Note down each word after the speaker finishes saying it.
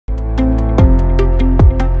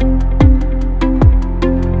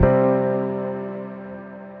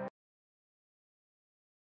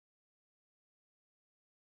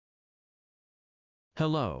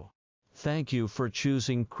Hello. Thank you for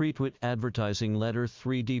choosing Creatwit Advertising Letter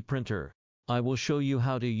 3D Printer. I will show you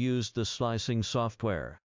how to use the slicing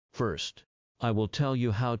software. First, I will tell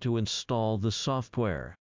you how to install the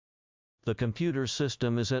software. The computer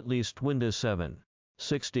system is at least Windows 7,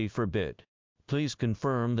 64-bit. Please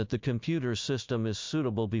confirm that the computer system is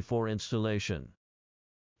suitable before installation.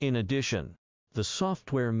 In addition, the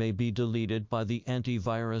software may be deleted by the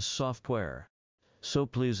antivirus software. So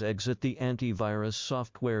please exit the antivirus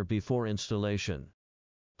software before installation.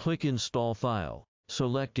 Click Install File,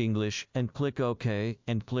 select English and click OK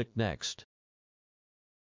and click Next.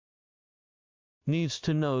 Needs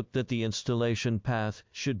to note that the installation path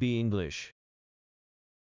should be English.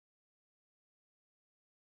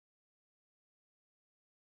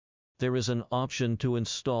 There is an option to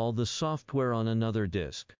install the software on another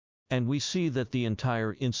disk, and we see that the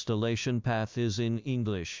entire installation path is in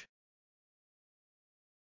English.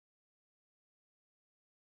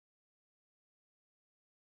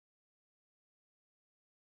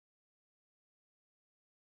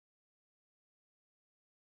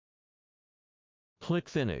 Click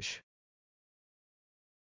Finish.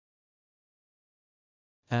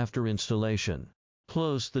 After installation,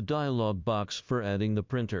 close the dialog box for adding the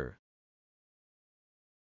printer.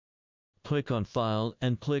 Click on File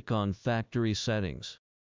and click on Factory Settings.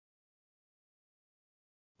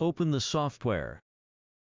 Open the software.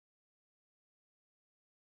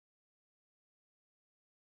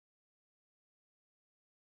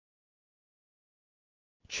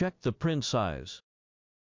 Check the print size.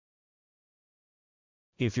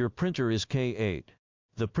 If your printer is K8,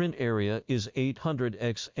 the print area is 800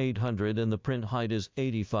 x 800 and the print height is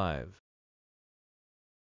 85.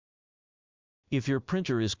 If your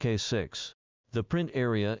printer is K6, the print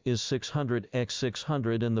area is 600 x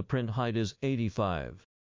 600 and the print height is 85.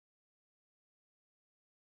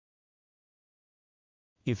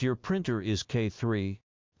 If your printer is K3,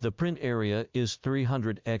 the print area is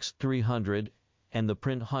 300 x 300 and the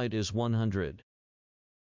print height is 100.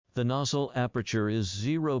 The nozzle aperture is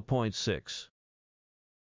 0.6.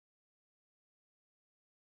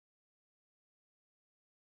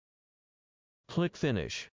 Click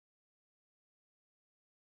Finish.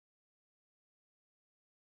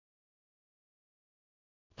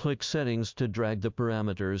 Click Settings to drag the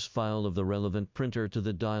parameters file of the relevant printer to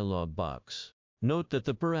the dialog box. Note that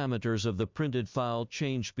the parameters of the printed file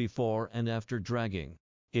change before and after dragging.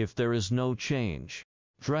 If there is no change,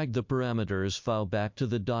 drag the parameters file back to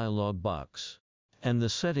the dialog box. And the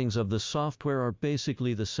settings of the software are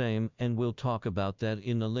basically the same, and we'll talk about that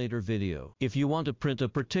in a later video. If you want to print a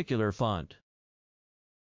particular font,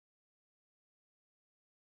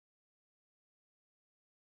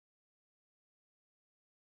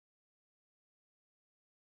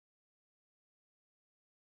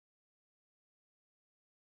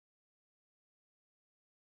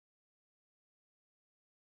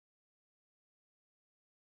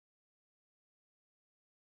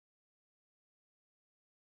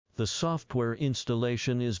 the software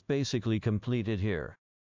installation is basically completed here.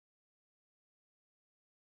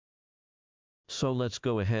 So let's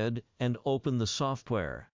go ahead and open the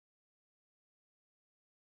software.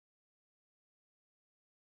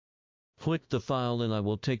 Click the file and I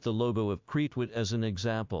will take the logo of Creatwit as an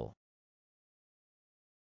example.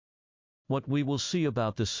 What we will see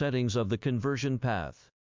about the settings of the conversion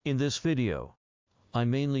path. In this video, I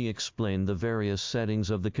mainly explain the various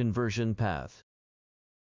settings of the conversion path.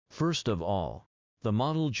 First of all, the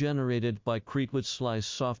model generated by Creatwit Slice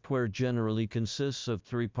software generally consists of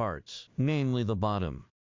three parts, namely the bottom,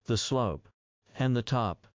 the slope, and the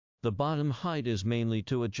top. The bottom height is mainly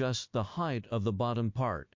to adjust the height of the bottom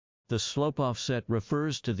part. The slope offset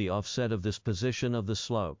refers to the offset of this position of the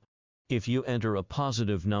slope. If you enter a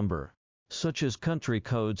positive number, such as country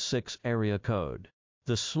code 6 area code,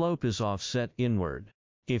 the slope is offset inward.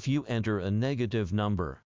 If you enter a negative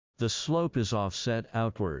number, the slope is offset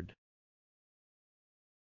outward.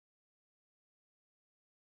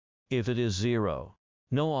 If it is 0,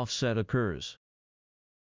 no offset occurs.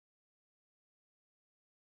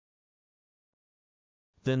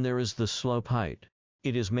 Then there is the slope height.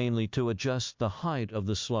 It is mainly to adjust the height of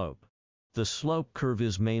the slope. The slope curve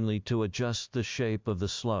is mainly to adjust the shape of the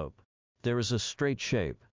slope. There is a straight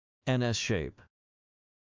shape, an S shape,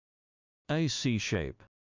 a C shape,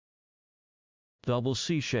 double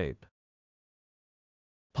C shape,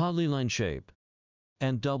 polyline shape,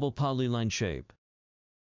 and double polyline shape.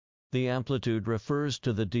 The amplitude refers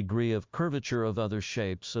to the degree of curvature of other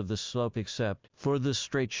shapes of the slope except for the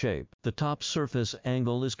straight shape. The top surface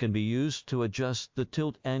angle can be used to adjust the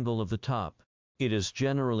tilt angle of the top. It is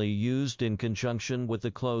generally used in conjunction with the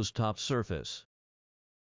closed top surface.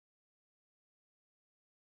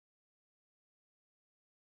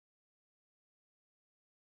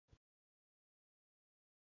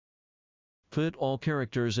 Put all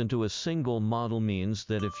characters into a single model means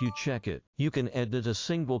that if you check it, you can edit a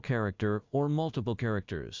single character or multiple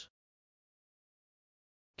characters.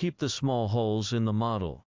 Keep the small holes in the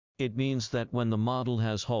model. It means that when the model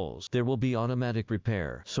has holes, there will be automatic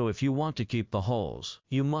repair. So if you want to keep the holes,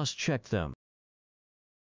 you must check them.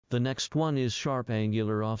 The next one is sharp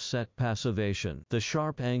angular offset passivation. The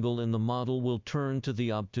sharp angle in the model will turn to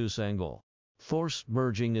the obtuse angle. Forced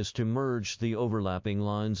merging is to merge the overlapping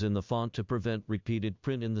lines in the font to prevent repeated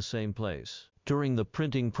print in the same place during the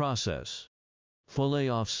printing process. Fillet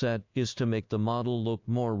offset is to make the model look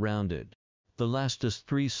more rounded. The lastest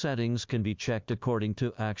three settings can be checked according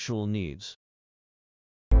to actual needs.